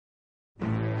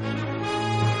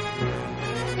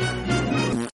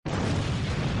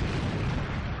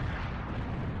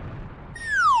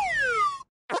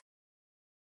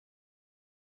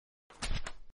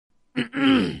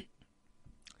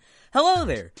Hello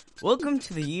there! Welcome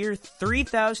to the year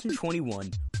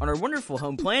 3021 on our wonderful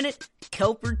home planet,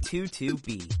 Kepler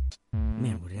 22b.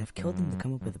 Man, would it have killed them to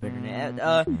come up with a better name?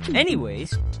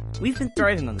 Anyways, we've been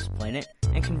thriving on this planet,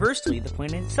 and conversely, the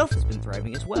planet itself has been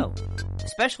thriving as well.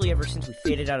 Especially ever since we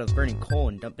faded out of burning coal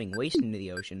and dumping waste into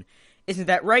the ocean. Isn't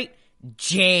that right,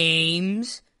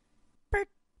 James? But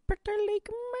I like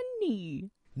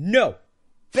money. No!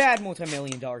 Bad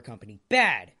multi-million-dollar company.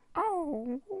 Bad!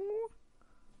 Oh.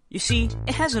 You see,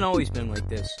 it hasn't always been like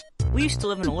this. We used to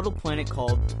live on a little planet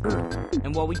called Earth,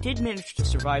 and while we did manage to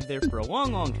survive there for a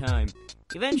long, long time,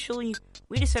 eventually,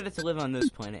 we decided to live on this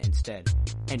planet instead.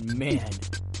 And man,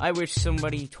 I wish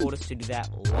somebody told us to do that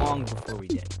long before we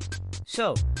did.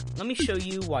 So, let me show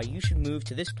you why you should move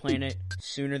to this planet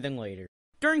sooner than later.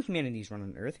 During humanity's run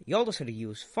on Earth, y'all decided to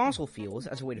use fossil fuels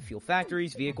as a way to fuel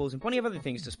factories, vehicles, and plenty of other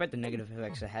things despite the negative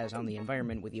effects it has on the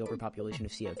environment with the overpopulation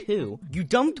of CO2. You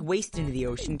dumped waste into the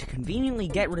ocean to conveniently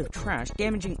get rid of trash,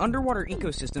 damaging underwater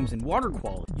ecosystems and water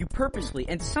quality. You purposely,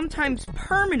 and sometimes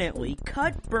permanently,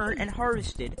 cut, burnt, and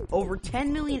harvested over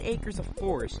 10 million acres of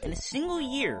forest in a single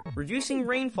year, reducing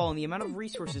rainfall and the amount of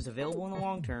resources available in the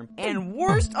long term. And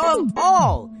worst of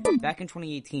all, back in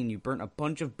 2018, you burnt a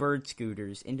bunch of bird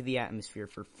scooters into the atmosphere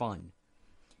for fun.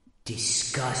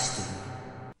 Disgusting.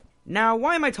 Now,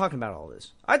 why am I talking about all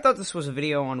this? I thought this was a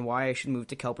video on why I should move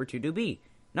to Kepler 22b,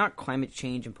 not climate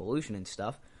change and pollution and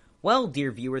stuff. Well,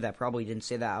 dear viewer that probably didn't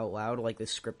say that out loud like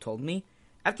this script told me,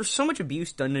 after so much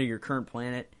abuse done to your current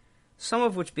planet, some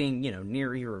of which being,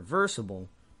 near irreversible,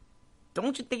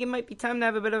 don't you think it might be time to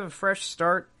have a bit of a fresh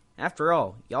start? After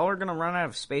all, y'all are gonna run out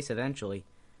of space eventually.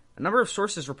 A number of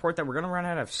sources report that we're gonna run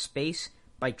out of space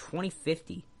by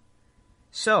 2050.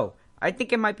 So, I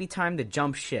think it might be time to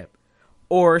jump ship.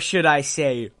 Or should I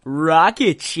say,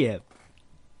 rocket ship?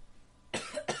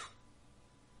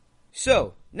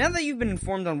 So, now that you've been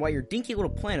informed on why your dinky little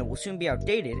planet will soon be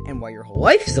outdated and why your whole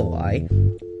life is a lie,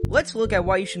 let's look at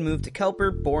why you should move to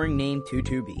Kepler, boring name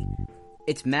 22b.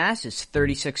 Its mass is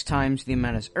 36 times the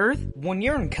amount as Earth. 1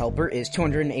 year on Kepler is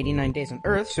 289 days on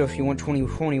Earth, so if you want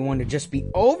 2021 to just be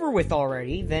over with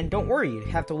already, then don't worry, you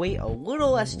have to wait a little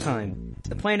less time.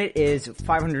 The planet is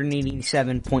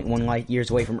 587.1 light years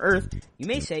away from Earth. You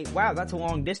may say, wow, that's a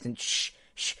long distance.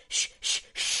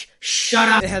 Shut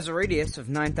up! It has a radius of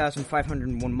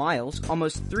 9,501 miles,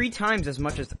 almost 3 times as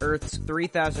much as Earth's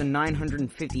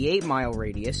 3,958 mile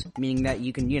radius, meaning that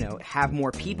you can, have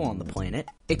more people on the planet.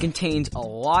 It contains a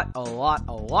lot of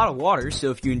water,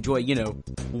 so if you enjoy,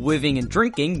 living and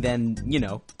drinking, then,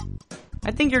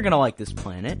 I think you're gonna like this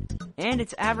planet. And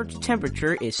its average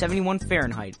temperature is 71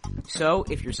 Fahrenheit. So,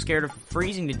 if you're scared of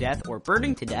freezing to death or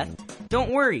burning to death,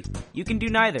 don't worry. You can do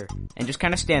neither. And just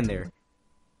kinda stand there.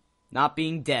 Not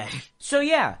being dead. So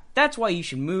yeah, that's why you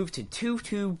should move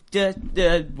to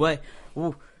what?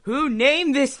 Who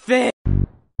named this thing?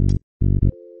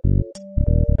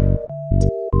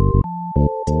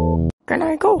 Can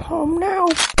I go home now?